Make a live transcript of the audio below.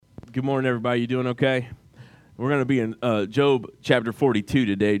Good morning, everybody. You doing okay? We're going to be in Job chapter 42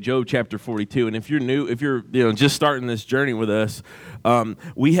 today, Job chapter 42. And if you're new, if you're just starting this journey with us,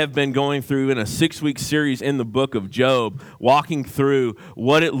 we have been going through in a 6-week series in the book of Job, walking through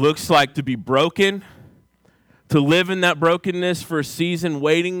what it looks like to be broken, to live in that brokenness for a season,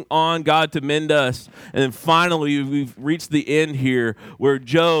 waiting on God to mend us. And then finally, we've reached the end here where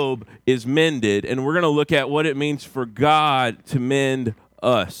Job is mended. And we're going to look at what it means for God to mend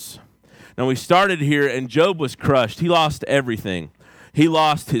us. Now, we started here, and Job was crushed. He lost everything. He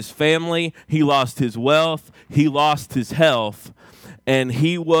lost his family. He lost his wealth. He lost his health. And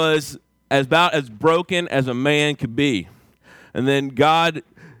he was about as broken as a man could be. And then God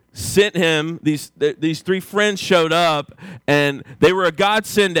sent him, these three friends showed up, and they were a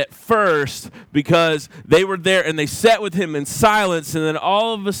godsend at first because they were there and they sat with him in silence, and then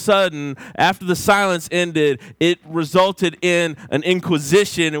all of a sudden, after the silence ended, it resulted in an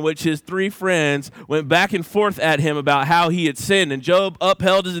inquisition in which his three friends went back and forth at him about how he had sinned, and Job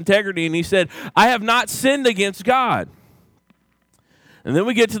upheld his integrity, and he said, "I have not sinned against God." And then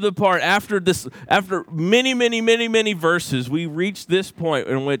we get to the part after many verses, we reach this point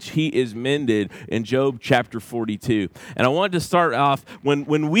in which he is mended in Job chapter 42. And I wanted to start off,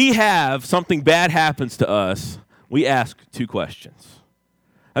 when we have something bad happens to us, we ask two questions.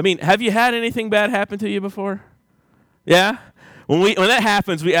 I mean, have you had anything bad happen to you before? Yeah? When that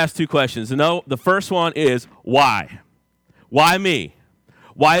happens, we ask two questions. And the first one is, why? Why me?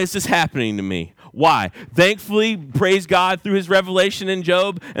 Why is this happening to me? Why? Thankfully, praise God, through his revelation in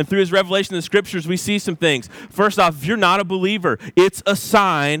Job and through his revelation in the scriptures, we see some things. First off, if you're not a believer, it's a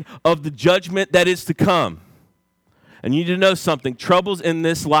sign of the judgment that is to come. And you need to know something. Troubles in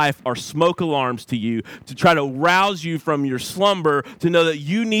this life are smoke alarms to you to try to rouse you from your slumber to know that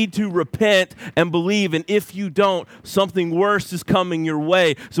you need to repent and believe. And if you don't, something worse is coming your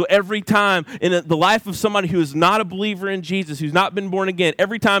way. So every time in the life of somebody who is not a believer in Jesus, who's not been born again,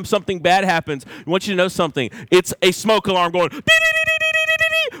 every time something bad happens, I want you to know something. It's a smoke alarm going,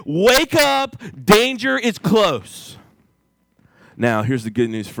 wake up, danger is close. Now, here's the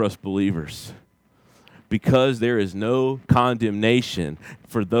good news for us believers. Because there is no condemnation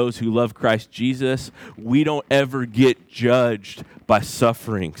for those who love Christ Jesus, we don't ever get judged by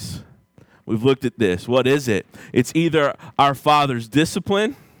sufferings. We've looked at this. What is it? It's either our Father's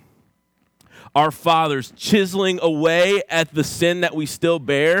discipline, our Father's chiseling away at the sin that we still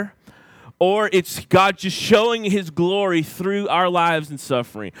bear, or it's God just showing his glory through our lives and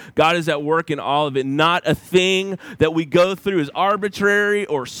suffering. God is at work in all of it. Not a thing that we go through is arbitrary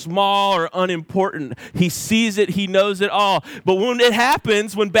or small or unimportant. He sees it. He knows it all. But when it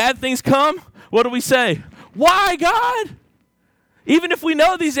happens, when bad things come, what do we say? Why, God? Even if we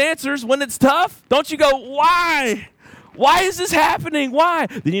know these answers, when it's tough, don't you go, why? Why is this happening? Why?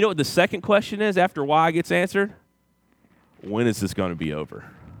 Then you know what the second question is after why gets answered? When is this going to be over?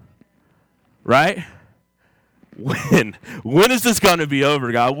 Right? When is this going to be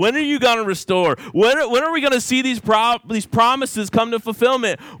over, God? When are you going to restore? When are we going to see these promises come to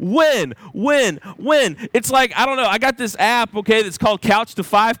fulfillment? When? It's like, I don't know, I got this app, okay, that's called Couch to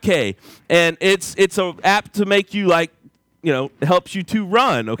 5K, and it's an app to make you it helps you to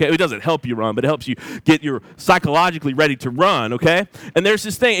run, okay? It doesn't help you run, but it helps you get your psychologically ready to run, okay? And there's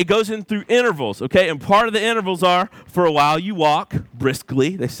this thing, it goes in through intervals, okay? And part of the intervals are, for a while you walk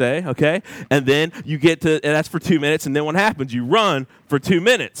briskly, they say, okay? And then you get to, and that's for 2 minutes, and then what happens? You run for 2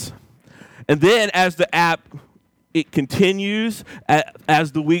 minutes. And then as the app, it continues,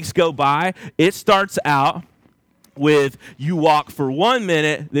 as the weeks go by, it starts out with you walk for 1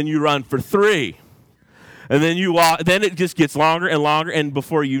 minute, then you run for 3. And then you walk, then it just gets longer and longer, and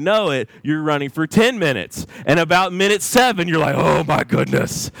before you know it, you're running for 10 minutes. And about minute 7, you're like, oh my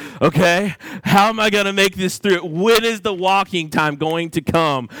goodness, okay? How am I going to make this through? When is the walking time going to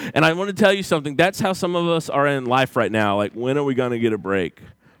come? And I want to tell you something. That's how some of us are in life right now. Like, when are we going to get a break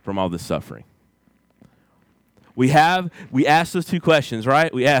from all this suffering? We ask those two questions,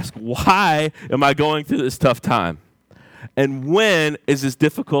 right? We ask, why am I going through this tough time? And when is this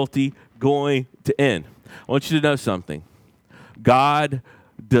difficulty going to end? I want you to know something. God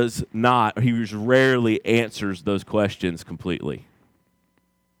does not, he rarely answers those questions completely.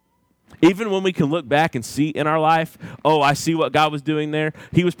 Even when we can look back and see in our life, oh, I see what God was doing there,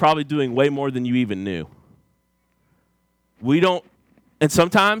 he was probably doing way more than you even knew. And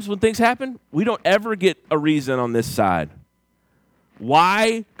sometimes when things happen, we don't ever get a reason on this side.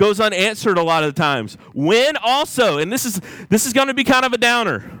 Why goes unanswered a lot of the times. When also, and this is going to be kind of a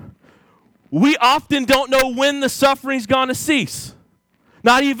downer. We often don't know when the suffering's going to cease.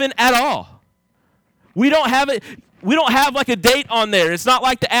 Not even at all. We don't have it. we don't have like a date on there. It's not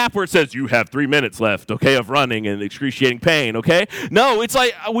like the app where it says you have 3 minutes left, okay, of running and excruciating pain, okay? No, it's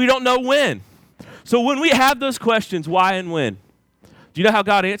like we don't know when. So when we have those questions, why and when, do you know how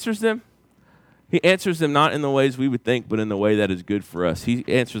God answers them? He answers them not in the ways we would think, but in the way that is good for us. He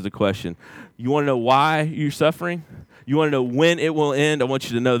answers the question, you want to know why you're suffering? You want to know when it will end? I want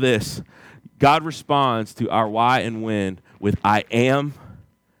you to know this. God responds to our why and when with I am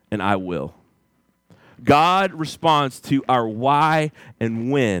and I will. God responds to our why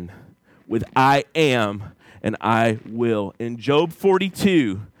and when with I am and I will. In Job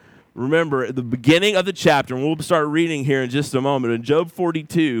 42, remember at the beginning of the chapter, and we'll start reading here in just a moment. In Job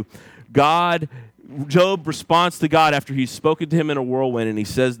 42, Job responds to God after he's spoken to him in a whirlwind, and he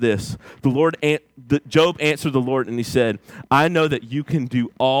says this. Job answered the Lord, and he said, I know that you can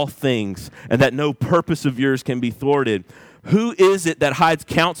do all things, and that no purpose of yours can be thwarted. Who is it that hides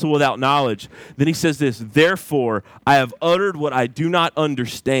counsel without knowledge? Then he says this, therefore I have uttered what I do not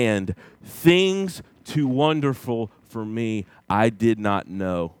understand, things too wonderful for me I did not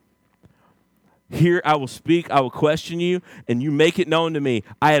know. Here I will speak, I will question you, and you make it known to me.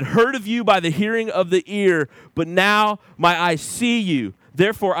 I had heard of you by the hearing of the ear, but now my eyes see you.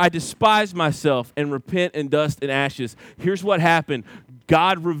 Therefore I despise myself and repent in dust and ashes. Here's what happened.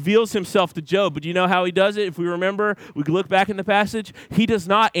 God reveals himself to Job, but do you know how he does it? If we remember, we look back in the passage. He does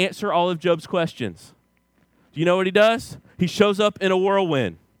not answer all of Job's questions. Do you know what he does? He shows up in a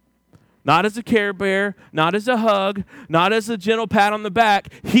whirlwind. Not as a Care Bear, not as a hug, not as a gentle pat on the back.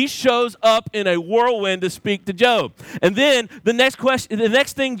 He shows up in a whirlwind to speak to Job. And then the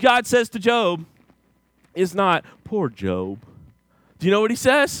next thing God says to Job is not, poor Job. Do you know what he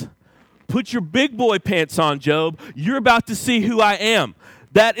says? Put your big boy pants on, Job. You're about to see who I am.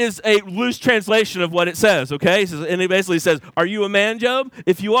 That is a loose translation of what it says, okay? And it basically says, are you a man, Job?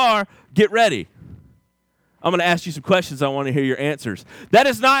 If you are, get ready. I'm going to ask you some questions. I want to hear your answers. That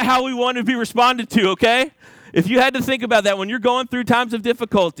is not how we want to be responded to, okay? If you had to think about that, when you're going through times of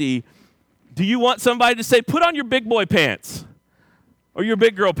difficulty, do you want somebody to say, put on your big boy pants or your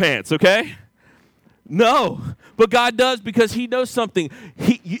big girl pants, okay? No, but God does because he knows something.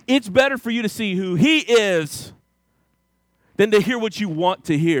 It's better for you to see who he is than to hear what you want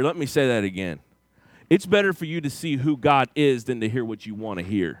to hear. Let me say that again. It's better for you to see who God is than to hear what you want to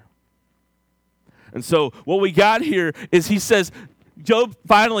hear. And so what we got here is he says, Job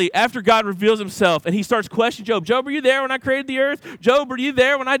finally, after God reveals himself, and he starts questioning Job. Job, were you there when I created the earth? Job, were you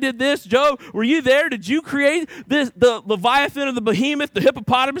there when I did this? Job, were you there? Did you create the Leviathan or the behemoth, the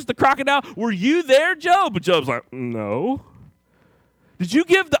hippopotamus, the crocodile? Were you there, Job? But Job's like, no. Did you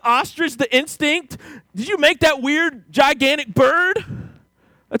give the ostrich the instinct? Did you make that weird, gigantic bird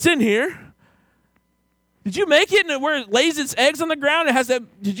that's in here? Did you make it and where it lays its eggs on the ground? It has that.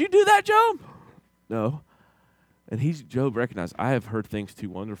 Did you do that, Job? No. And Job recognized, I have heard things too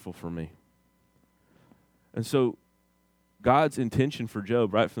wonderful for me. And so God's intention for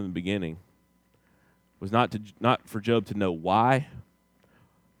Job right from the beginning was not for Job to know why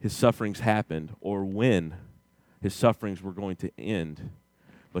his sufferings happened or when his sufferings were going to end,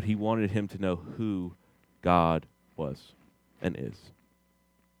 but he wanted him to know who God was and is.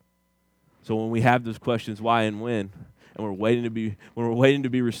 So when we have those questions, why and when, and we're waiting to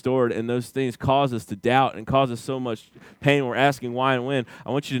be restored, and those things cause us to doubt and cause us so much pain. We're asking why and when.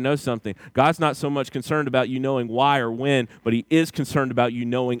 I want you to know something. God's not so much concerned about you knowing why or when, but he is concerned about you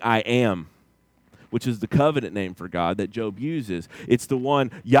knowing I am, which is the covenant name for God that Job uses. It's the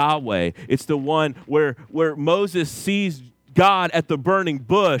one Yahweh. It's the one where Moses sees God at the burning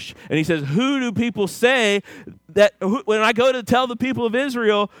bush, and he says, who do people say that when I go to tell the people of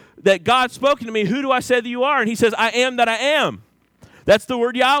Israel that God's spoken to me, who do I say that you are? And he says, I am that I am. That's the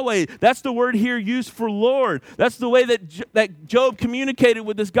word Yahweh. That's the word here used for Lord. That's the way that Job communicated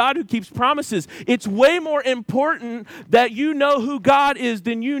with this God who keeps promises. It's way more important that you know who God is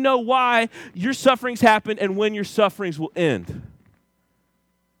than you know why your sufferings happen and when your sufferings will end.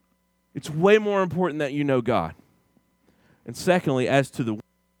 It's way more important that you know God. And secondly, as to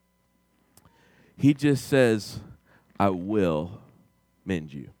he just says, I will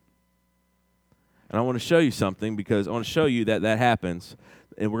mend you. And I want to show you something because I want to show you that happens.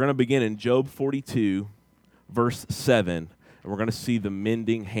 And we're going to begin in Job 42, verse 7. And we're going to see the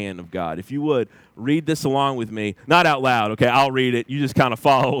mending hand of God. If you would, read this along with me. Not out loud, okay? I'll read it. You just kind of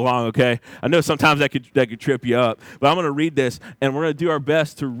follow along, okay? I know sometimes that could trip you up. But I'm going to read this, and we're going to do our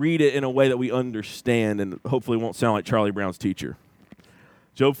best to read it in a way that we understand and hopefully won't sound like Charlie Brown's teacher.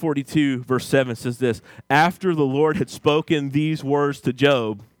 Job 42, verse 7 says this, after the Lord had spoken these words to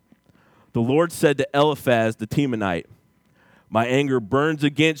Job, the Lord said to Eliphaz the Temanite, My anger burns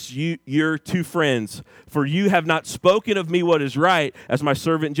against you, your two friends, for you have not spoken of me what is right, as my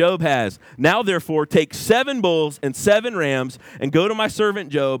servant Job has. Now, therefore, take 7 bulls and 7 rams, and go to my servant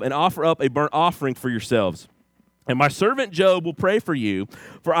Job, and offer up a burnt offering for yourselves. And my servant Job will pray for you,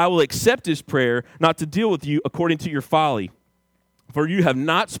 for I will accept his prayer, not to deal with you according to your folly. For you have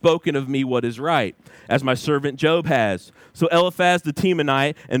not spoken of me what is right, as my servant Job has. So Eliphaz the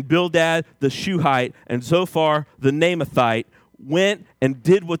Temanite, and Bildad the Shuhite, and Zophar the Naamathite went and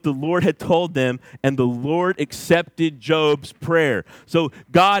did what the Lord had told them, and the Lord accepted Job's prayer. So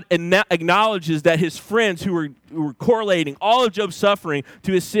God acknowledges that his friends who were correlating all of Job's suffering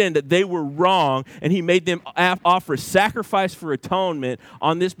to his sin, that they were wrong, and he made them offer a sacrifice for atonement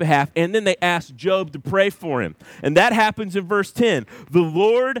on this behalf, and then they asked Job to pray for him. And that happens in verse 10. The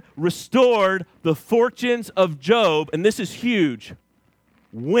Lord restored the fortunes of Job, and this is huge,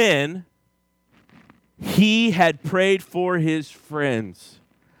 when he had prayed for his friends.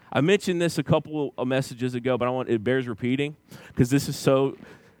 I mentioned this a couple of messages ago, but it bears repeating because this is so.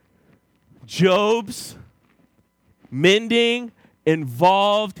 Job's mending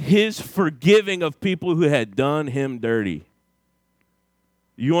involved his forgiving of people who had done him dirty.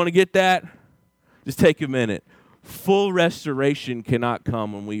 You want to get that? Just take a minute. Full restoration cannot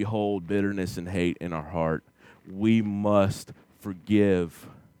come when we hold bitterness and hate in our heart. We must forgive.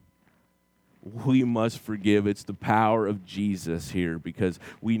 We must forgive. It's the power of Jesus here, because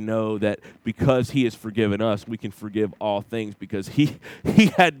we know that because he has forgiven us, we can forgive all things, because he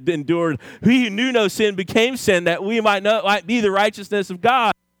had endured, he who knew no sin became sin, that we might be the righteousness of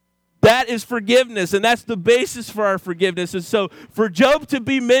God. That is forgiveness, and that's the basis for our forgiveness. And so for Job to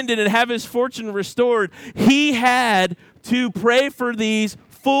be mended and have his fortune restored, he had to pray for these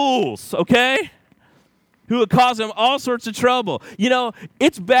fools, okay, who would cause him all sorts of trouble. You know,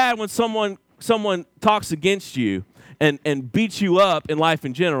 it's bad when someone talks against you and beats you up in life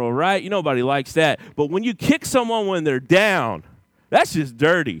in general, right? Nobody likes that. But when you kick someone when they're down, that's just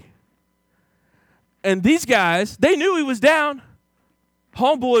dirty. And these guys, they knew he was down.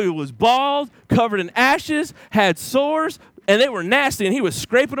 Homeboy was bald, covered in ashes, had sores, and they were nasty, and he was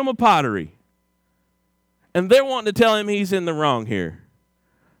scraping them with pottery. And they're wanting to tell him he's in the wrong here.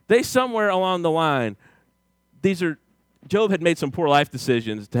 They somewhere along the line, Job had made some poor life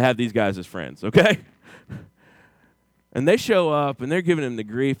decisions to have these guys as friends, okay? And they show up, and they're giving him the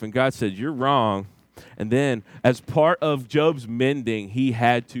grief, and God says, you're wrong. And then, as part of Job's mending, he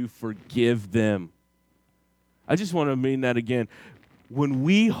had to forgive them. I just want to mean that again. When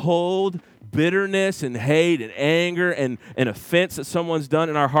we hold bitterness and hate and anger and offense that someone's done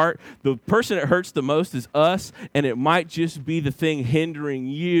in our heart, the person it hurts the most is us, and it might just be the thing hindering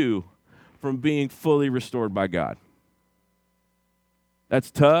you from being fully restored by God. That's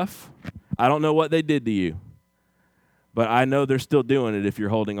tough. I don't know what they did to you, but I know they're still doing it if you're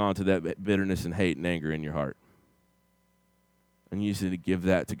holding on to that bitterness and hate and anger in your heart. And you just need to give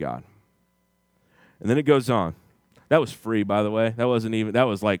that to God. And then it goes on. That was free, by the way. That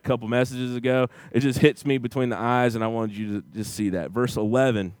was like a couple messages ago. It just hits me between the eyes, and I wanted you to just see that. Verse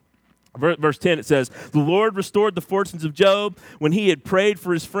 10, it says, the Lord restored the fortunes of Job when he had prayed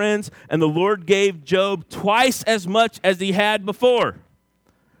for his friends, and the Lord gave Job twice as much as he had before.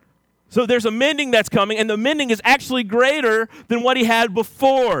 So there's a mending that's coming, and the mending is actually greater than what he had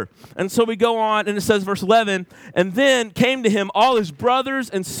before. And so we go on, and it says, verse 11, and then came to him all his brothers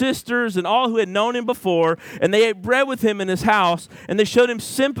and sisters and all who had known him before, and they ate bread with him in his house, and they showed him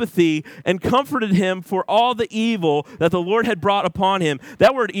sympathy and comforted him for all the evil that the Lord had brought upon him.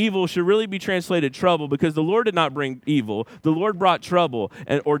 That word evil should really be translated trouble, because the Lord did not bring evil. The Lord brought trouble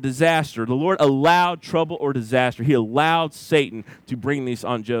or disaster. The Lord allowed trouble or disaster. He allowed Satan to bring these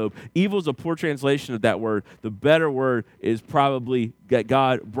on Job. Evil is a poor translation of that word. The better word is probably that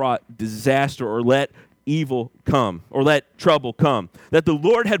God brought disaster or let evil come or let trouble come, that the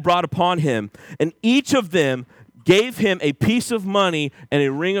Lord had brought upon him. And each of them gave him a piece of money and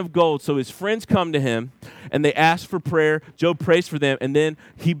a ring of gold. So his friends come to him and they ask for prayer. Job prays for them, and then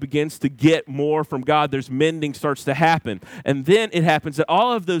he begins to get more from God. There's mending starts to happen. And then it happens that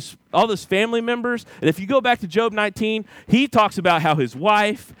all those family members, and if you go back to Job 19, he talks about how his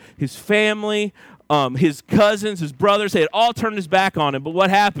wife, his family, his cousins, his brothers, they had all turned his back on him. But what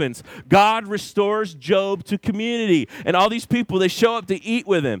happens? God restores Job to community. And all these people, they show up to eat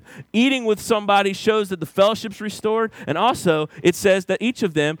with him. Eating with somebody shows that the fellowship's restored. And also, it says that each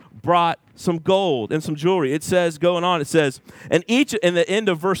of them brought some gold and some jewelry. It says, going on, it says, and each, in the end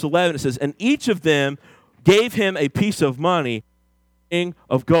of verse 11, it says, and each of them gave him a piece of money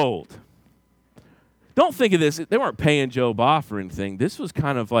of gold. Don't think of this. They weren't paying Job off or anything. This was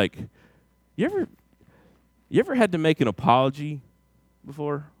kind of like, You ever had to make an apology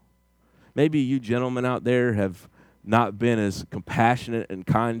before? Maybe you gentlemen out there have not been as compassionate and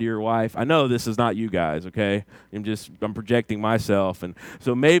kind to your wife. I know this is not you guys, okay? I'm projecting myself. And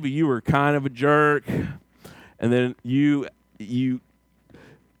so maybe you were kind of a jerk, and then you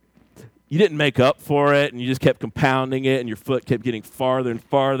didn't make up for it, and you just kept compounding it, and your foot kept getting farther and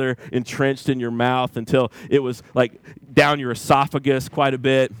farther entrenched in your mouth until it was like down your esophagus quite a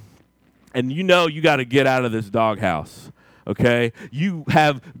bit. And you know you got to get out of this doghouse. Okay, you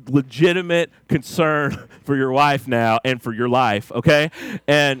have legitimate concern for your wife now and for your life, okay?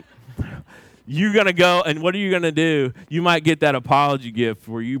 And you're going to go, and what are you going to do? You might get that apology gift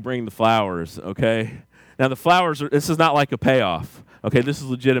where you bring the flowers, okay? Now, the flowers, this is not like a payoff, okay? This is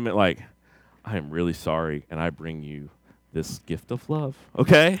legitimate, like, I am really sorry, and I bring you this gift of love,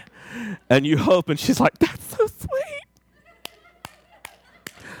 okay? And you hope, and she's like, that's so sweet.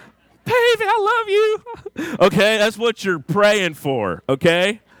 Baby, I love you. Okay, that's what you're praying for,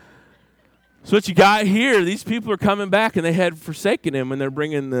 okay? So what you got here, these people are coming back, and they had forsaken him, and they're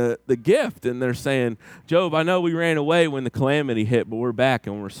bringing the gift, and they're saying, Job, I know we ran away when the calamity hit, but we're back,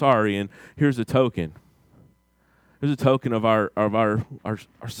 and we're sorry, and here's a token. Here's a token of our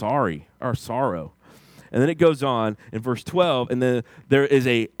sorrow. And then it goes on in verse 12, and then there is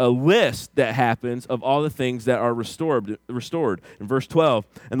a list that happens of all the things that are restored. In verse 12,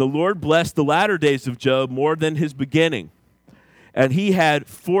 and the Lord blessed the latter days of Job more than his beginning. And he had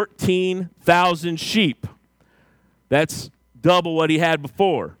 14,000 sheep. That's double what he had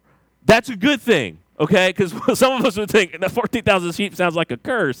before. That's a good thing, okay? Because some of us would think that 14,000 sheep sounds like a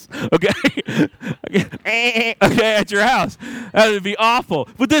curse, okay? Okay, at your house. That would be awful.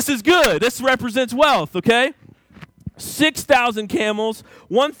 But this is good. This represents wealth, okay? 6,000 camels,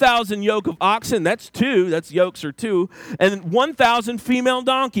 1,000 yoke of oxen. That's two. That's yokes are two. And 1,000 female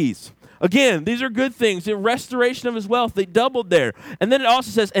donkeys. Again, these are good things. The restoration of his wealth, they doubled there. And then it also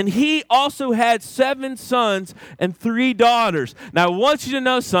says, and he also had 7 sons and 3 daughters. Now, I want you to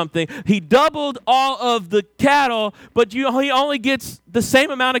know something. He doubled all of the cattle, but he only gets the same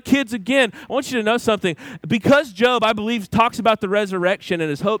amount of kids again. I want you to know something. Because Job, I believe, talks about the resurrection and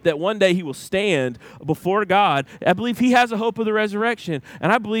his hope that one day he will stand before God, I believe he has a hope of the resurrection.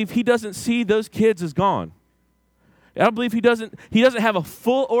 And I believe he doesn't see those kids as gone. I believe he doesn't have a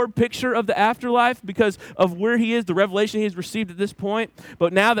full orb picture of the afterlife because of where he is, the revelation he has received at this point.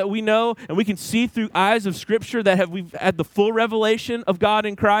 But now that we know and we can see through eyes of Scripture that we've had the full revelation of God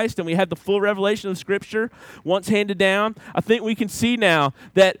in Christ and we had the full revelation of Scripture once handed down, I think we can see now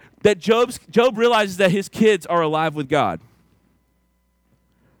that Job realizes that his kids are alive with God.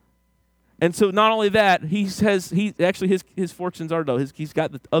 And so not only that, his fortunes are, he's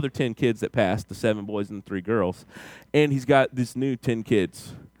got the other 10 kids that passed, the 7 boys and 3 girls. And he's got this new 10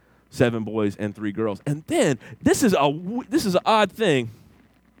 kids, 7 boys and 3 girls. And then, this is an odd thing.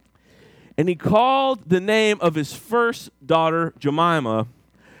 And he called the name of his first daughter Jemima,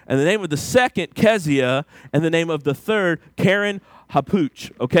 and the name of the second Keziah, and the name of the third Karen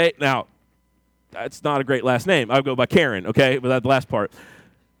Hapuch. Okay, now, that's not a great last name. I'll go by Karen, okay, without the last part.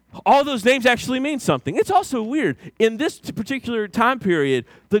 All those names actually mean something. It's also weird. In this particular time period,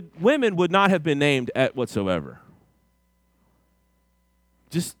 the women would not have been named at whatsoever.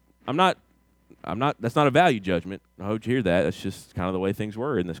 That's not a value judgment. I hope you hear that. That's just kind of the way things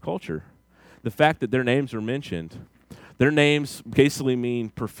were in this culture. The fact that their names are mentioned, their names basically mean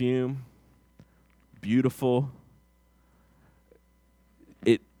perfume, beautiful.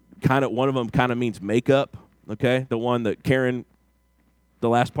 One of them kind of means makeup, okay? The one that Karen, the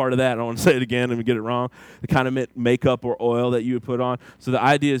last part of that, I don't want to say it again and get it wrong. It kind of meant makeup or oil that you would put on. So the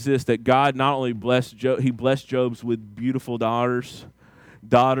idea is this, that God not only blessed Job, he blessed Job's with beautiful daughters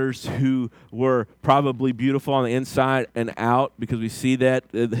who were probably beautiful on the inside and out, because we see that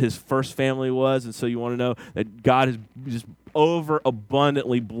his first family was. And so you want to know that God is just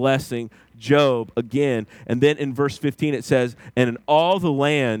overabundantly blessing Job again. And then in verse 15 it says, and in all the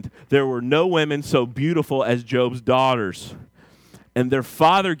land there were no women so beautiful as Job's daughters. And their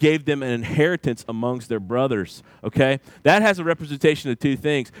father gave them an inheritance amongst their brothers, okay? That has a representation of 2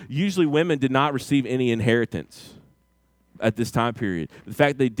 things. Usually women did not receive any inheritance at this time period. The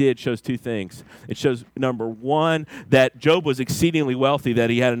fact they did shows 2 things. It shows, number 1, that Job was exceedingly wealthy, that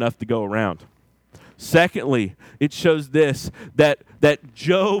he had enough to go around. Secondly, it shows this, that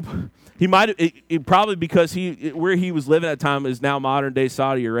Job, he might have, probably because where he was living at the time is now modern day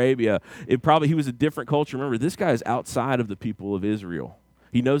Saudi Arabia. He was a different culture. Remember, this guy is outside of the people of Israel.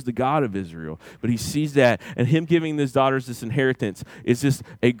 He knows the God of Israel, but he sees that, and him giving his daughters this inheritance is just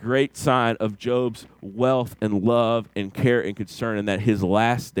a great sign of Job's wealth and love and care and concern, and that his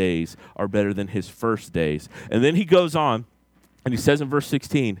last days are better than his first days. And then he goes on, and he says in verse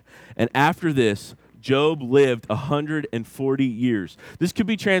 16, and after this, Job lived 140 years. This could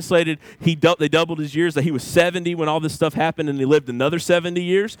be translated, they doubled his years, that he was 70 when all this stuff happened, and he lived another 70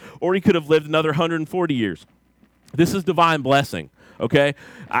 years, or he could have lived another 140 years. This is divine blessing. Okay,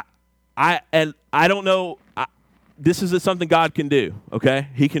 I don't know. This is something God can do. Okay,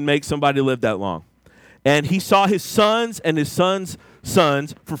 He can make somebody live that long, and he saw his sons and his sons'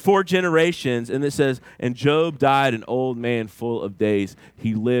 sons for 4 generations, and it says, and Job died an old man full of days.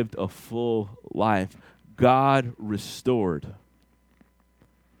 He lived a full life. God restored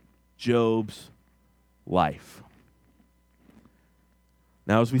Job's life.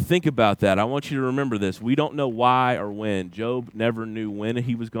 Now, as we think about that, I want you to remember this. We don't know why or when. Job never knew when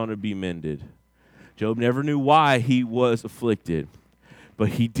he was going to be mended. Job never knew why he was afflicted. But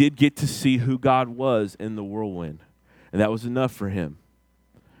he did get to see who God was in the whirlwind. And that was enough for him.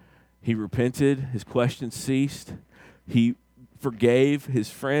 He repented. His questions ceased. He forgave his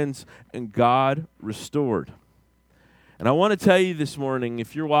friends. And God restored. And I want to tell you this morning,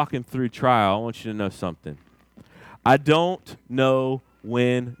 if you're walking through trial, I want you to know something. I don't know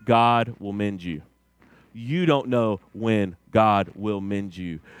when God will mend you. You don't know when God will mend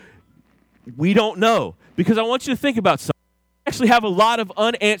you. We don't know, because I want you to think about something. We actually have a lot of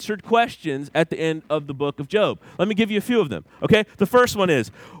unanswered questions at the end of the book of Job. Let me give you a few of them, okay? The first one is,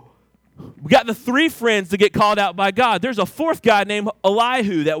 we got the 3 friends that get called out by God. There's a 4th guy named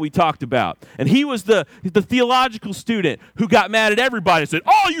Elihu that we talked about. And he was the theological student who got mad at everybody and said,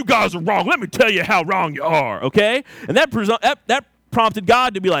 oh, you guys are wrong. Let me tell you how wrong you are, okay? And that prompted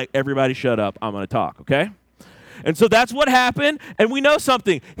God to be like, everybody shut up. I'm going to talk, okay? And so that's what happened. And we know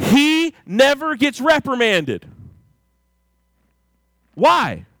something. He never gets reprimanded.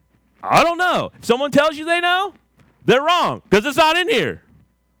 Why? I don't know. If someone tells you they know, they're wrong, because it's not in here.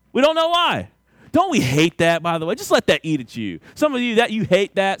 We don't know why. Don't we hate that, by the way? Just let that eat at you. Some of you, that you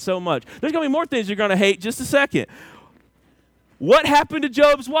hate that so much. There's going to be more things you're going to hate just a second. What happened to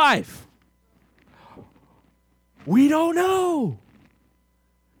Job's wife? We don't know.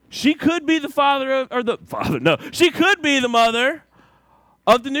 She could be the she could be the mother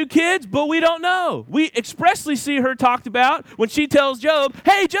of the new kids, but we don't know. We expressly see her talked about when she tells Job,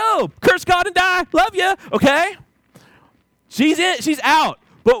 hey, Job, curse God and die. Love you, okay? She's out.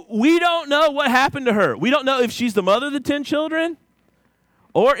 But we don't know what happened to her. We don't know if she's the mother of the 10 children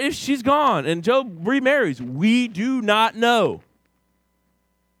or if she's gone and Job remarries. We do not know.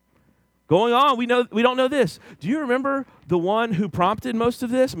 Going on, we don't know this. Do you remember the one who prompted most of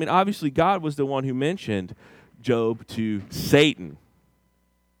this? I mean, obviously God was the one who mentioned Job to Satan.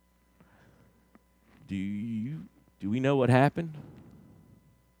 Do we know what happened?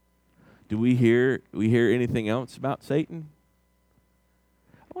 Do we hear anything else about Satan?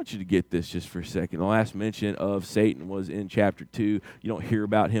 I want you to get this just for a second. The last mention of Satan was in chapter 2. You don't hear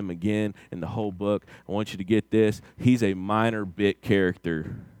about him again in the whole book. I want you to get this. He's a minor bit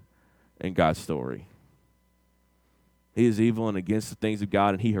character in God's story. He is evil and against the things of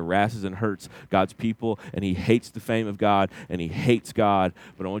God, and he harasses and hurts God's people, and he hates the fame of God, and he hates God.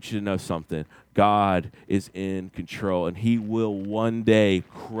 But I want you to know something. God is in control, and he will one day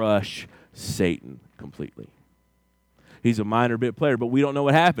crush Satan completely. He's a minor bit player, but we don't know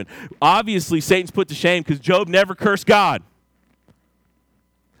what happened. Obviously, Satan's put to shame because Job never cursed God.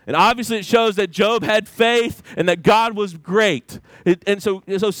 And obviously it shows that Job had faith and that God was great. And so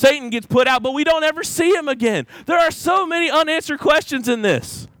Satan gets put out, but we don't ever see him again. There are so many unanswered questions in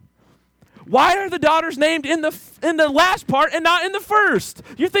this. Why are the daughters named in the last part and not in the first?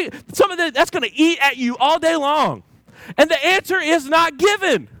 You think some of that's going to eat at you all day long. And the answer is not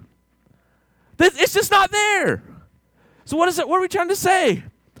given. It's just not there. So what are we trying to say?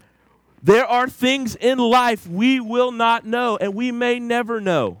 There are things in life we will not know, and we may never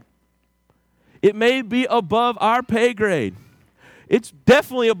know. It may be above our pay grade. It's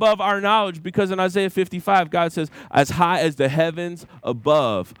definitely above our knowledge, because in Isaiah 55, God says, as high as the heavens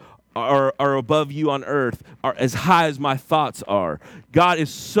above are above you on earth, are as high as my thoughts are. God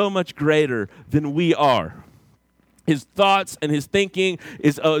is so much greater than we are. His thoughts and his thinking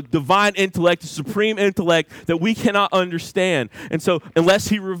is a divine intellect, a supreme intellect that we cannot understand. And so unless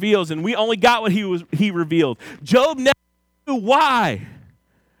he reveals, and we only got what he revealed. Job never knew why.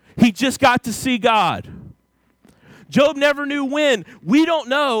 He just got to see God. Job never knew when. We don't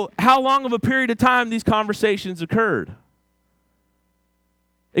know how long of a period of time these conversations occurred.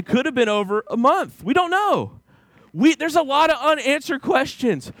 It could have been over a month. We don't know. There's a lot of unanswered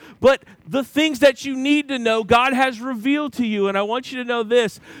questions, but the things that you need to know, God has revealed to you. And I want you to know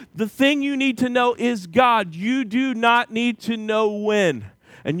this. The thing you need to know is God. You do not need to know when.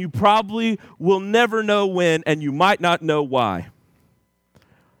 And you probably will never know when, and you might not know why.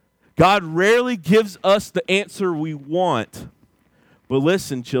 God rarely gives us the answer we want. But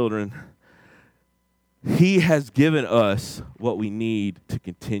listen, children, He has given us what we need to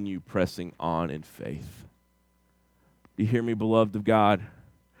continue pressing on in faith. You hear me, beloved of God?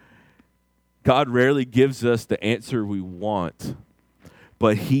 God rarely gives us the answer we want,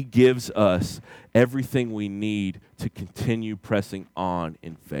 but He gives us everything we need to continue pressing on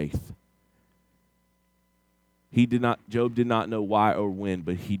in faith. Job did not know why or when,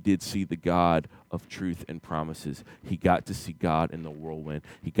 but he did see the God of truth and promises. He got to see God in the whirlwind.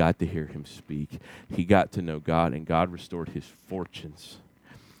 He got to hear Him speak. He got to know God, and God restored his fortunes.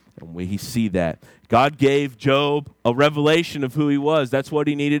 And we see that. God gave Job a revelation of who he was. That's what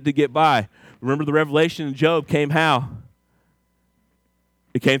he needed to get by. Remember, the revelation in Job came how?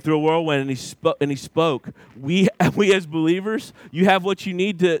 It came through a whirlwind, and he spoke. We as believers, you have what you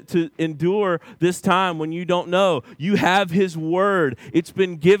need to endure this time when you don't know. You have His word. It's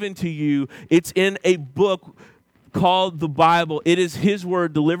been given to you. It's in a book called the Bible. It is His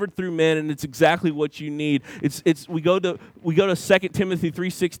word delivered through men, and it's exactly what you need. We go to 2 Timothy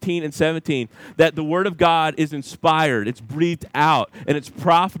 3:16 and 17, that the word of God is inspired, it's breathed out, and it's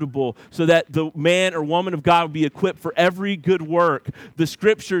profitable so that the man or woman of God will be equipped for every good work. The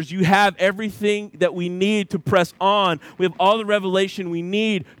scriptures, you have everything that we need to press on. We have all the revelation we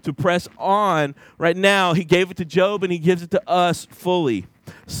need to press on. Right now, He gave it to Job, and He gives it to us fully.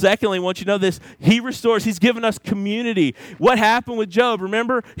 Secondly, I want you to know this. He restores. He's given us community. What happened with Job?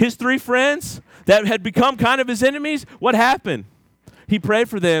 Remember his 3 friends that had become kind of his enemies? What happened? He prayed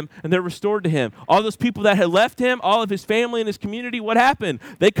for them, and they're restored to him. All those people that had left him, all of his family and his community, what happened?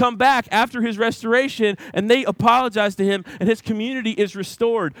 They come back after his restoration, and they apologize to him, and his community is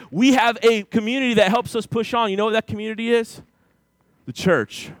restored. We have a community that helps us push on. You know what that community is? The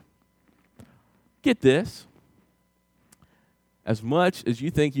church. Get this. As much as you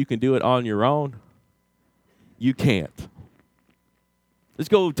think you can do it on your own, you can't. Let's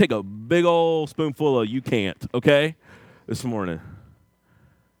go take a big old spoonful of you can't, okay, this morning.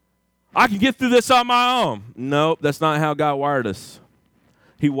 I can get through this on my own. Nope, that's not how God wired us.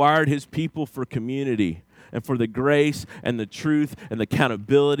 He wired His people for community and for the grace and the truth and the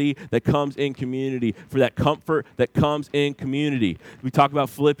accountability that comes in community, for that comfort that comes in community. We talk about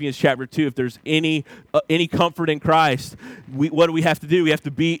Philippians chapter 2. If there's any comfort in Christ, what do we have to do? We have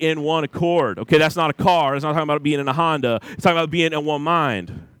to be in one accord. Okay, that's not a car. It's not talking about being in a Honda. It's talking about being in one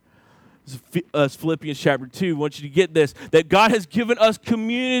mind. It's Philippians chapter 2. I want you to get this, that God has given us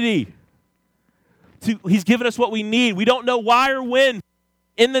community. He's given us what we need. We don't know why or when.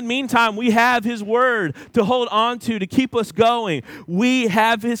 In the meantime, we have His word to hold on to keep us going. We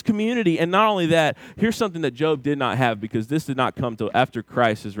have His community. And not only that, here's something that Job did not have, because this did not come till after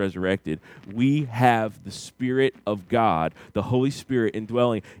Christ is resurrected. We have the Spirit of God, the Holy Spirit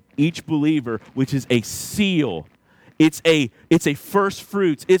indwelling each believer, which is a seal. It's a first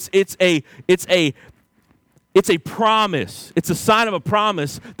fruits. It's a promise. It's a sign of a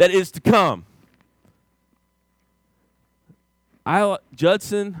promise that is to come.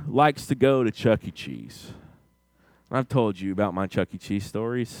 Judson likes to go to Chuck E. Cheese. I've told you about my Chuck E. Cheese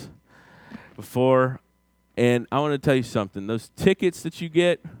stories before, and I want to tell you something. Those tickets that you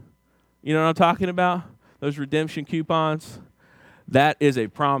get, you know what I'm talking about? Those redemption coupons, that is a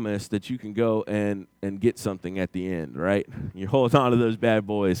promise that you can go and get something at the end, right? You hold on to those bad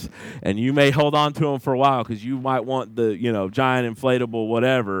boys, and you may hold on to them for a while because you might want the, giant inflatable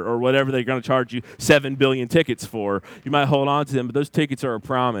whatever they're going to charge you 7 billion tickets for. You might hold on to them, but those tickets are a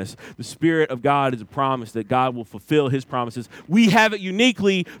promise. The Spirit of God is a promise that God will fulfill His promises. We have it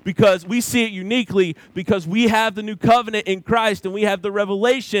uniquely because we see it uniquely because we have the new covenant in Christ, and we have the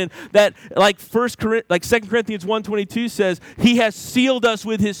revelation that, like 2 Corinthians 1:22 says, He has sealed us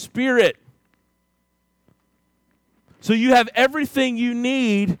with His Spirit. So you have everything you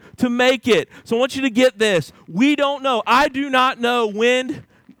need to make it. So I want you to get this. We don't know. I do not know when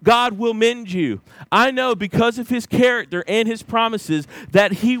God will mend you. I know because of His character and His promises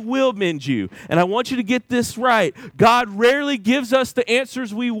that He will mend you. And I want you to get this right. God rarely gives us the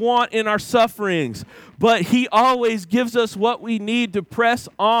answers we want in our sufferings, but He always gives us what we need to press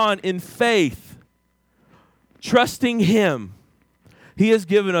on in faith, trusting Him. He has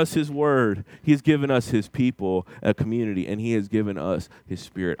given us His word. He has given us His people, a community, and He has given us His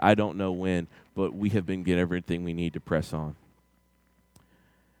Spirit. I don't know when, but we have been getting everything we need to press on.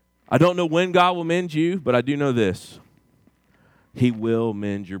 I don't know when God will mend you, but I do know this. He will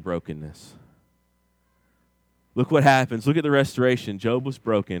mend your brokenness. Look what happens. Look at the restoration. Job was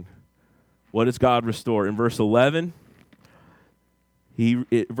broken. What does God restore? In verse 11,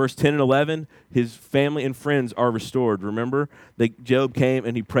 verse 10 and 11, his family and friends are restored. Remember, Job came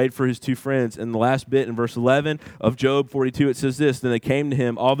and he prayed for his two friends. And the last bit in verse 11 of Job 42, it says this, then they came to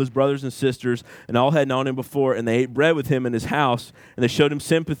him, all of his brothers and sisters, and all had known him before, and they ate bread with him in his house, and they showed him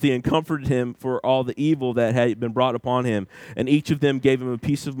sympathy and comforted him for all the evil that had been brought upon him. And each of them gave him a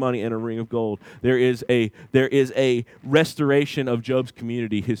piece of money and a ring of gold. There is a restoration of Job's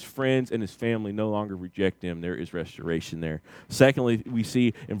community. His friends and his family no longer reject him. There is restoration there. Secondly, we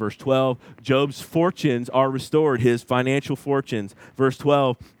see in verse 12, Job's fortunes are restored, his financial fortunes. Verse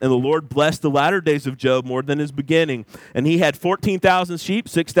 12, and the Lord blessed the latter days of Job more than his beginning. And he had 14,000 sheep,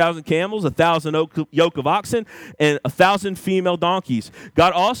 6,000 camels, 1,000 yoke of oxen, and 1,000 female donkeys.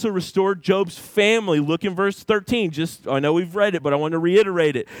 God also restored Job's family. Look in verse 13. I know we've read it, but I want to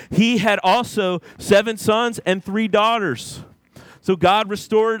reiterate it. He had also 7 sons and 3 daughters. So God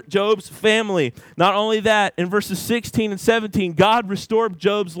restored Job's family. Not only that, in verses 16 and 17, God restored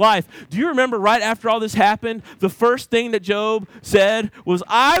Job's life. Do you remember right after all this happened, the first thing that Job said was,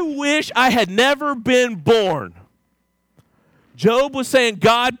 I wish I had never been born. Job was saying,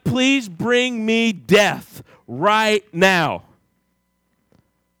 God, please bring me death right now.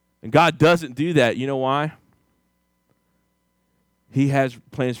 And God doesn't do that. You know why? He has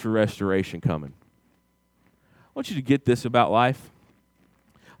plans for restoration coming. I want you to get this about life.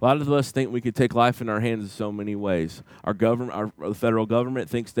 A lot of us think we could take life in our hands in so many ways. Our federal government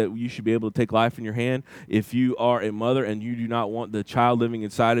thinks that you should be able to take life in your hand. If you are a mother and you do not want the child living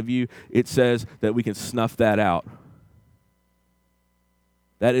inside of you, it says that we can snuff that out.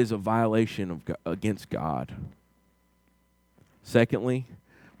 That is a violation against God. Secondly,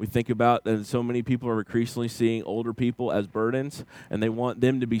 we think about that so many people are increasingly seeing older people as burdens, and they want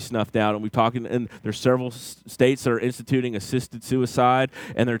them to be snuffed out. And and there's several states that are instituting assisted suicide,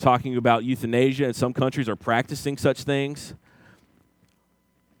 and they're talking about euthanasia, and some countries are practicing such things.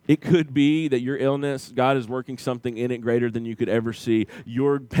 It could be that your illness, God is working something in it greater than you could ever see.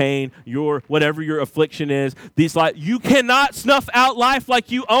 Your pain, whatever your affliction is, you cannot snuff out life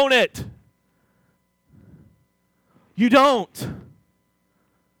like you own it. You don't.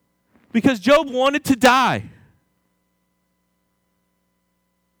 Because Job wanted to die.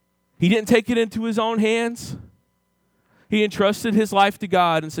 He didn't take it into his own hands. He entrusted his life to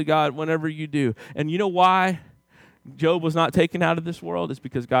God and said, God, whenever you do. And you know why Job was not taken out of this world? It's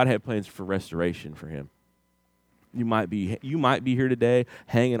because God had plans for restoration for him. You might be here today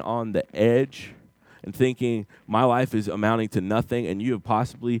hanging on the edge and thinking my life is amounting to nothing, and you have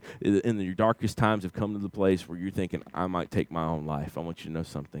possibly, in your darkest times, have come to the place where you're thinking, I might take my own life. I want you to know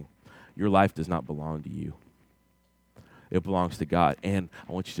something. Your life does not belong to you. It belongs to God. And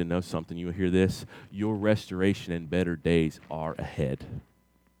I want you to know something. You will hear this. Your restoration and better days are ahead.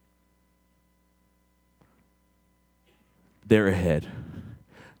 They're ahead.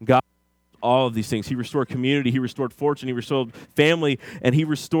 God, all of these things. He restored community. He restored fortune. He restored family. And he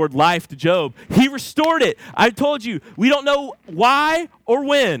restored life to Job. He restored it. I told you, we don't know why or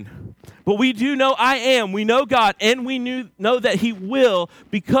when. But we do know I am. We know God, and we know that he will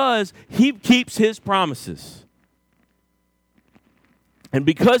because he keeps his promises. And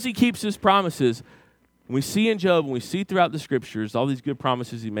because he keeps his promises, we see in Job, and we see throughout the scriptures, all these good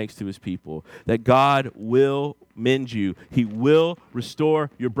promises he makes to his people, that God will mend you. He will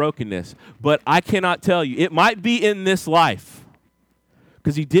restore your brokenness. But I cannot tell you. It might be in this life,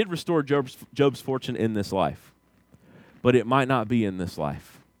 because he did restore Job's fortune in this life. But it might not be in this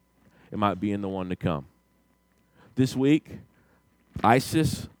life. It might be in the one to come. This week,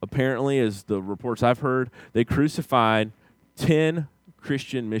 ISIS, apparently, as the reports I've heard, they crucified 10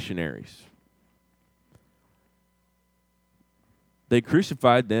 Christian missionaries. They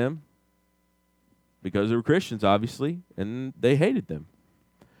crucified them because they were Christians, obviously, and they hated them.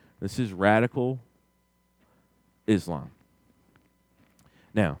 This is radical Islam.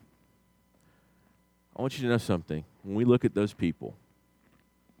 Now, I want you to know something. When we look at those people,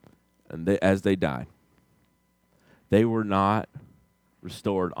 and as they died, they were not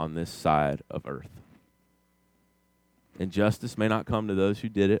restored on this side of earth. And justice may not come to those who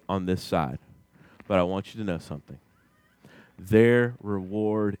did it on this side. But I want you to know something. Their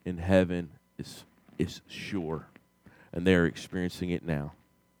reward in heaven is sure. And they're experiencing it now.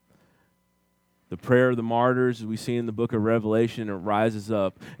 The prayer of the martyrs, as we see in the book of Revelation, it rises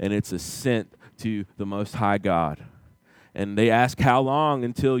up and it's ascent to the Most High God. And they ask, how long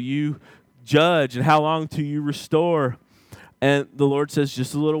until you judge and how long till you restore? And the Lord says,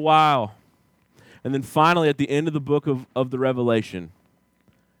 just a little while. And then finally, at the end of the book of the Revelation,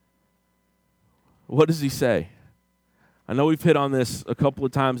 what does he say? I know we've hit on this a couple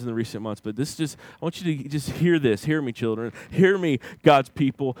of times in the recent months, but I want you to just hear this. Hear me, children. Hear me, God's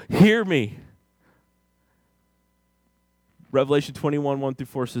people. Hear me. Revelation 21,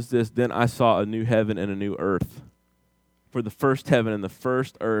 1-4 says this, then I saw a new heaven and a new earth. For the first heaven and the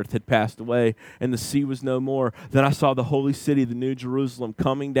first earth had passed away, and the sea was no more. Then I saw the holy city, the new Jerusalem,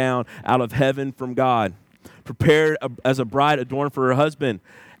 coming down out of heaven from God, prepared as a bride adorned for her husband.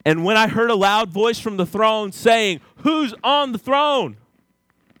 And when I heard a loud voice from the throne saying, who's on the throne?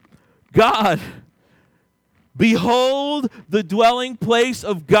 God. Behold, the dwelling place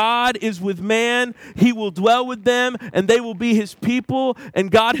of God is with man. He will dwell with them, and they will be his people, and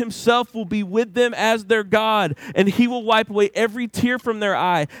God himself will be with them as their God. And he will wipe away every tear from their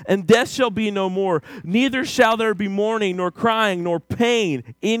eye, and death shall be no more. Neither shall there be mourning, nor crying, nor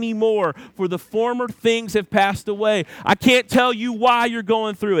pain anymore, for the former things have passed away. I can't tell you why you're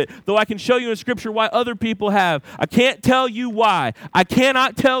going through it, though I can show you in Scripture why other people have. I can't tell you why. I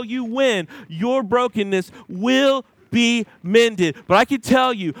cannot tell you when your brokenness will be mended. But I can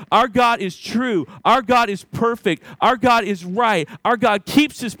tell you, our God is true. Our God is perfect. Our God is right. Our God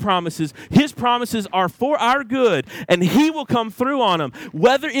keeps his promises. His promises are for our good, and he will come through on them,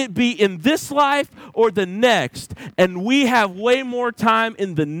 whether it be in this life or the next. And we have way more time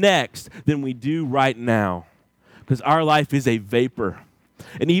in the next than we do right now, because our life is a vapor.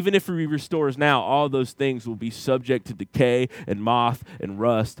 And even if he restores now, all those things will be subject to decay and moth and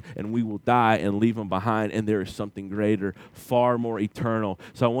rust, and we will die and leave them behind, and there is something greater, far more eternal.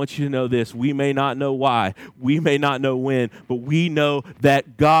 So I want you to know this. We may not know why, we may not know when, but we know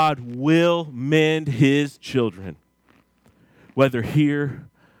that God will mend his children, whether here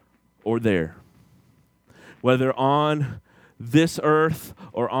or there, whether on this earth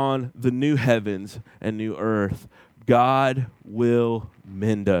or on the new heavens and new earth. God will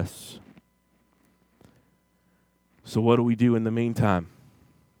mend us. So what do we do in the meantime?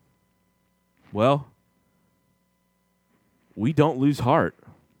 Well, we don't lose heart.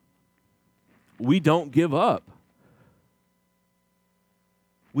 We don't give up.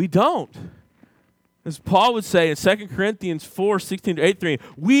 We don't. As Paul would say in 2 Corinthians 4, 16-18,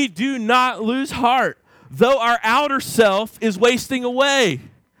 we do not lose heart, though our outer self is wasting away.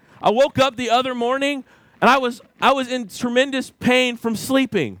 I woke up the other morning, and I was in tremendous pain from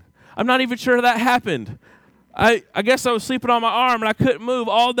sleeping. I'm not even sure how that happened. I guess I was sleeping on my arm, and I couldn't move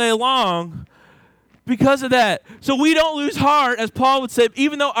all day long because of that. So we don't lose heart, as Paul would say,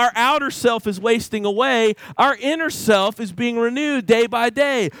 even though our outer self is wasting away, our inner self is being renewed day by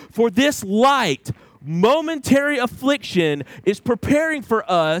day. For this light, momentary affliction is preparing for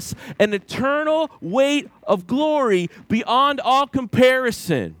us an eternal weight of glory beyond all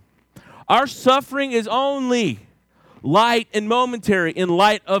comparison. Our suffering is only light and momentary in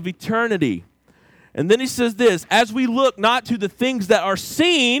light of eternity. And then he says this, as we look not to the things that are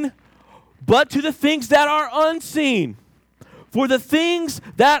seen, but to the things that are unseen. For the things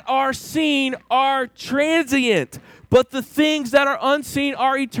that are seen are transient, but the things that are unseen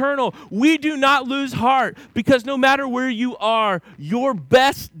are eternal. We do not lose heart, because no matter where you are, your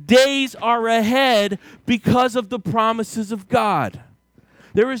best days are ahead because of the promises of God.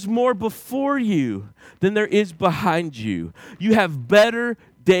 There is more before you than there is behind you. You have better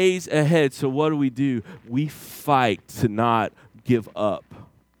days ahead. So what do? We fight to not give up.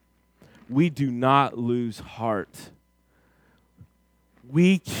 We do not lose heart.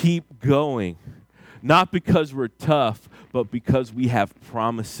 We keep going, not because we're tough, but because we have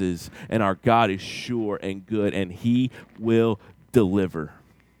promises, and our God is sure and good, and he will deliver.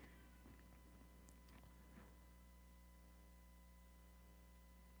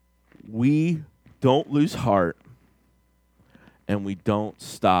 We don't lose heart, and we don't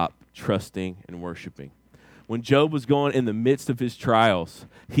stop trusting and worshiping. When Job was going in the midst of his trials,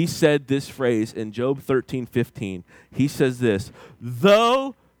 he said this phrase in Job 13:15. He says this,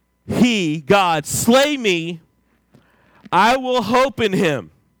 though he, God, slay me, I will hope in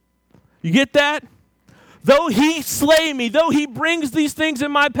him. You get that? Though he slay me, though he brings these things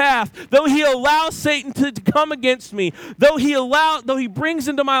in my path, though he allows Satan to come against me, though he brings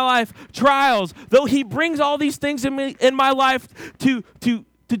into my life trials, though he brings all these things in my life to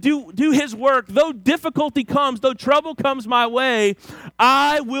do his work, though difficulty comes, though trouble comes my way,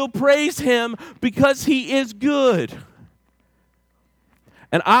 I will praise him because he is good.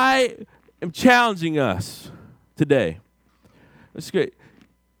 And I am challenging us today. Let's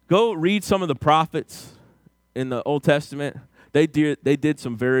go read some of the prophets in the Old Testament. They did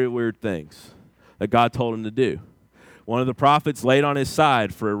some very weird things that God told them to do. One of the prophets laid on his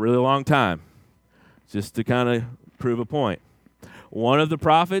side for a really long time, just to kind of prove a point. One of the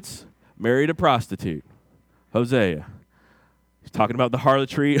prophets married a prostitute, Hosea. He's talking about the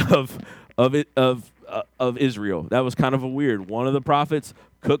harlotry of Israel. That was kind of a weird. One of the prophets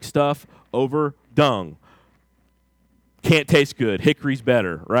cooked stuff over dung. Can't taste good. Hickory's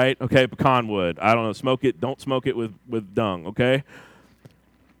better, right? Okay, pecan wood. I don't know. Smoke it. Don't smoke it with dung, okay?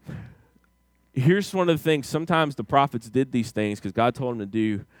 Here's one of the things. Sometimes the prophets did these things because God told them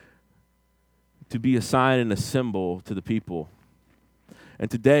to be a sign and a symbol to the people. And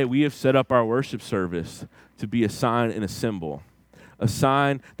today we have set up our worship service to be a sign and a symbol. A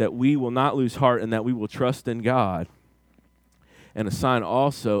sign that we will not lose heart and that we will trust in God. And a sign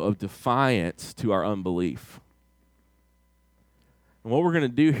also of defiance to our unbelief. And what we're going to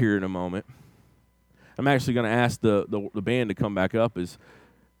do here in a moment, I'm actually going to ask the band to come back up, is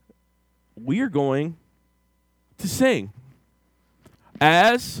we are going to sing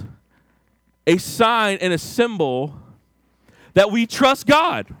as a sign and a symbol that we trust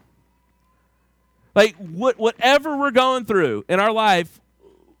God. Like, whatever we're going through in our life,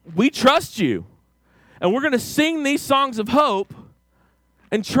 we trust you. And we're going to sing these songs of hope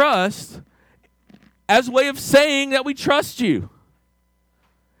and trust as a way of saying that we trust you.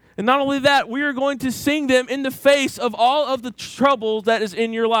 And not only that, we are going to sing them in the face of all of the trouble that is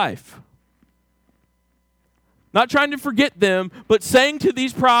in your life. Not trying to forget them, but saying to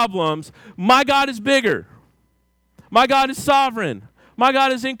these problems, my God is bigger. My God is sovereign. My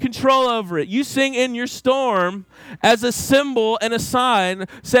God is in control over it. You sing in your storm as a symbol and a sign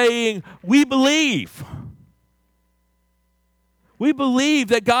saying, we believe. We believe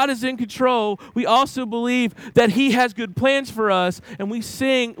that God is in control. We also believe that He has good plans for us. And we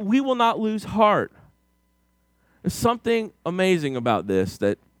sing, we will not lose heart. There's something amazing about this,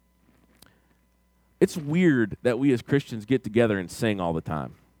 that it's weird that we as Christians get together and sing all the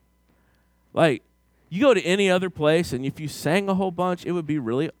time. Like, you go to any other place, and if you sang a whole bunch, it would be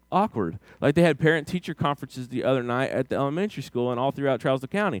really awkward. Like, they had parent-teacher conferences the other night at the elementary school and all throughout Charleston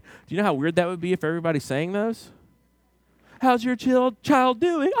County. Do you know how weird that would be if everybody sang those? How's your child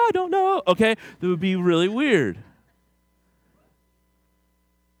doing? I don't know. Okay, that would be really weird.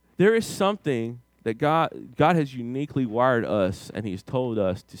 There is something that God has uniquely wired us, and He's told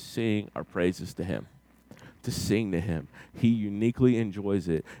us to sing our praises to Him, to sing to Him. He uniquely enjoys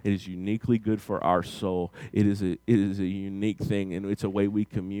it. It is uniquely good for our soul. It is a unique thing, and it's a way we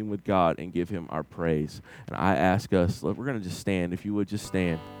commune with God and give Him our praise. And I ask us, look, we're going to just stand. If you would, just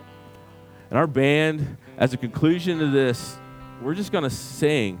stand. And our band, as a conclusion to this, we're just going to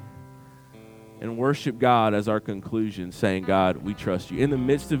sing and worship God as our conclusion, saying, God, we trust you. In the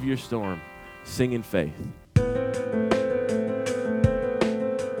midst of your storm, sing in faith.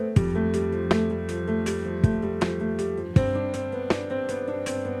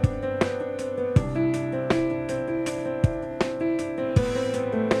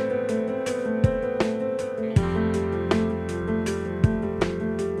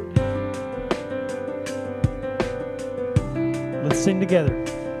 Sing together.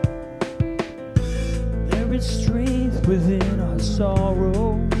 There is strength within our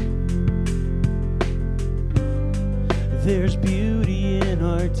sorrow. There's beauty in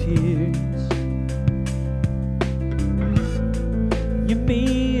our tears. You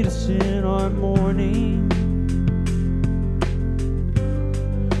meet us in our mourning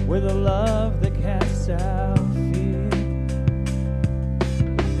with a love that casts out fear.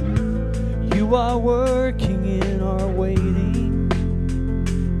 You are working in our waiting,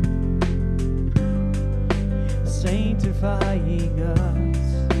 sanctifying us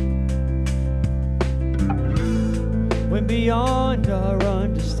when beyond our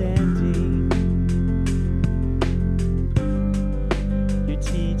understanding you're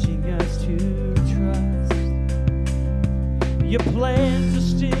teaching us to trust. Your plans are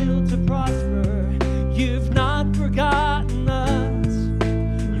still to prosper. You've not forgotten us.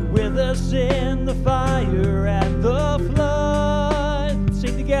 You're with us in the fire and the flood.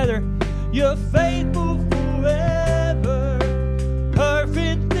 Sing together. You're faithful forever,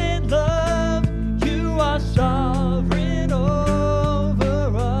 perfect in love. You are sovereign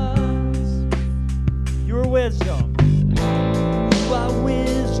over us. Your wisdom, you are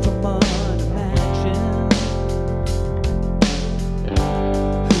wisdom unimagined.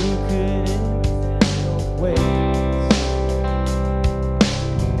 Who could endure your ways?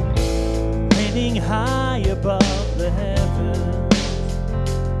 Reigning high above the heavens,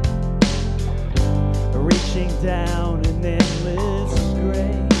 reaching down in endless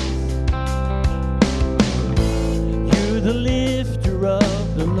grace. You're the lifter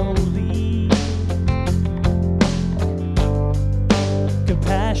of the lowly.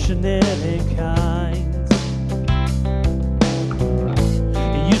 compassionate and kind.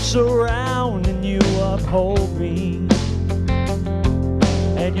 You surround and you uphold me,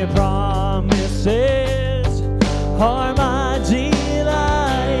 and your promises are my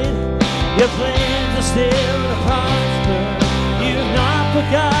delight. Your plans are still to prosper. You've not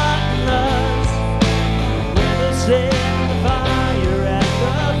forgotten us. When the sin, the fire, and the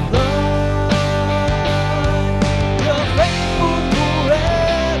flood, you're faithful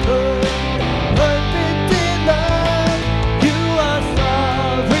forever, perfect in love. You are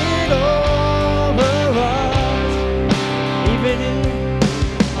sovereign over us. Even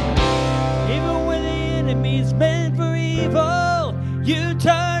when the enemy's meant for evil, you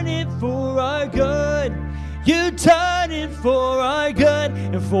turn it for our good. You turn it for our good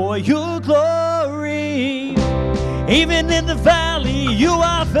and for your glory. Even in the valley, you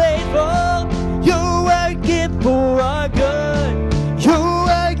are faithful. You work it for our good. You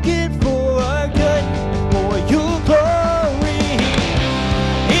work it for our good and for your glory.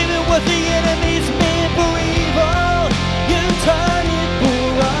 Even what the enemy's meant for evil, you turn it for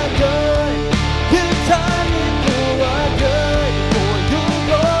our good. You turn it for our good and for your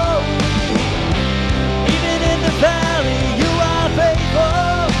glory. Even in the valley, you are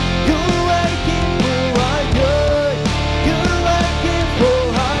faithful. You work it for our good. You work it for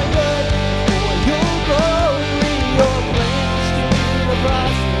our good, for your glory. Your plans to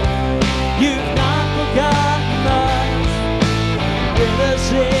prosper. You've not forgotten us. With us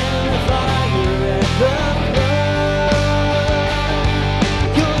in the fire and the flood,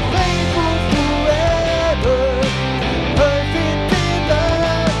 you're faithful forever, perfect in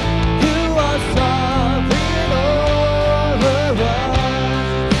love. You are sovereign over us.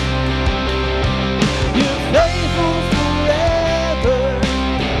 You're faithful forever,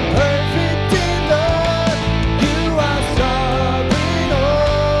 perfect in love. You are sovereign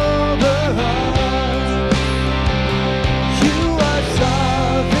over us. You are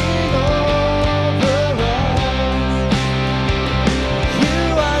sovereign over us. You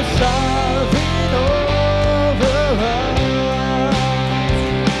are sovereign over us.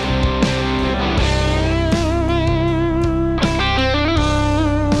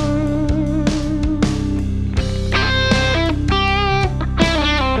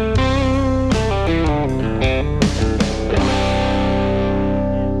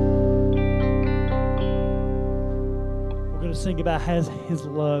 We're going to sing about how his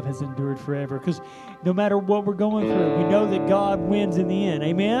love has endured forever, because no matter what we're going through, we know that God wins in the end.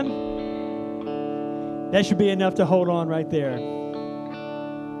 Amen? That should be enough to hold on right there.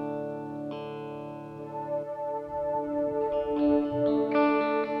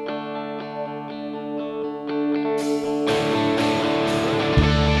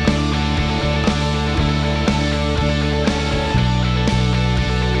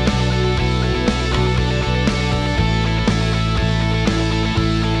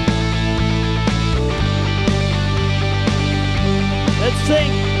 Let's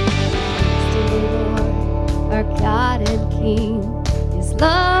sing. Our God and King, His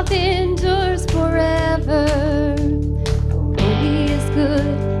love endures forever. Oh, He is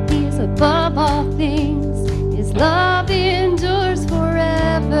good, He is above all things. His love endures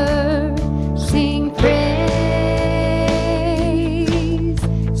forever. Sing praise,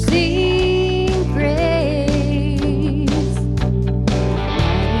 sing praise.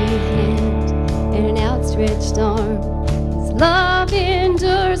 Mighty hand and an outstretched arm. His love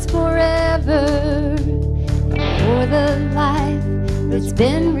endures forever. For the life that's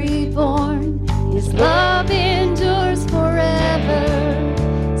been reborn, His love endures forever.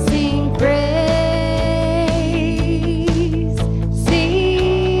 Sing praise,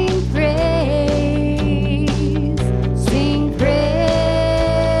 sing praise, sing praise,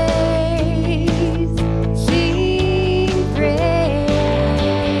 sing praise.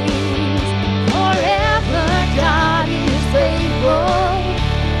 Forever God is faithful.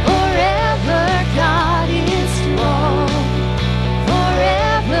 Forever God is strong.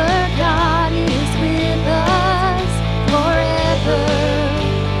 Forever God is with us. Forever,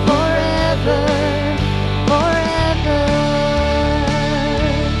 forever, forever.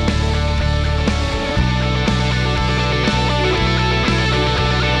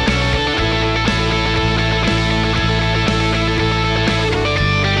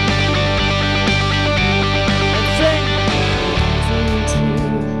 Let's sing. Into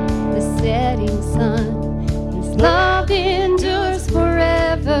the setting sun, His love endures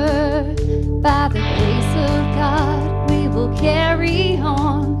forever. By the grace of God, we will carry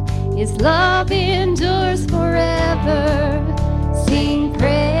on. His love endures forever. Sing praise,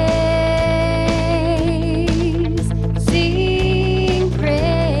 sing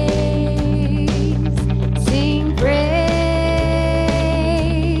praise.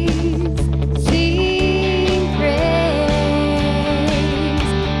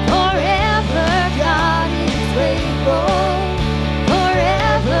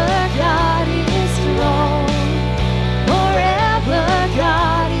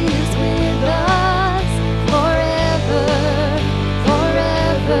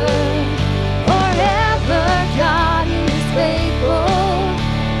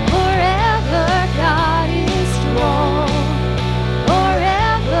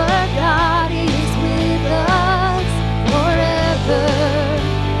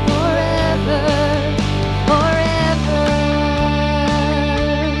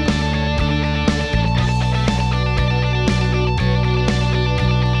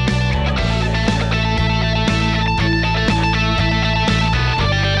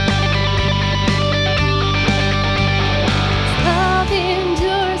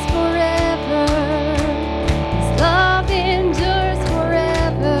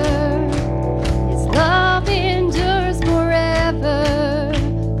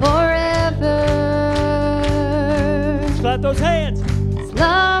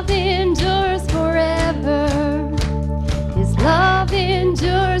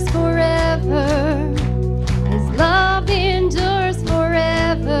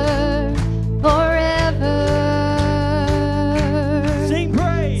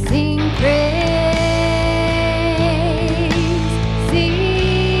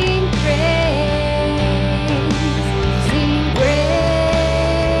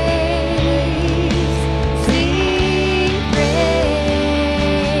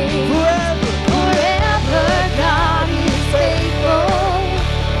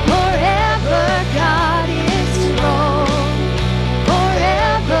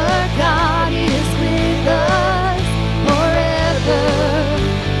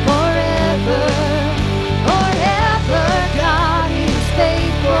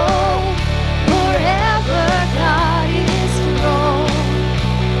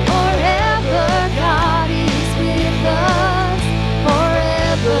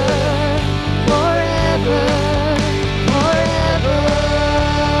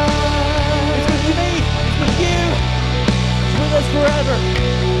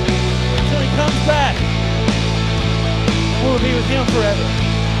 with him forever.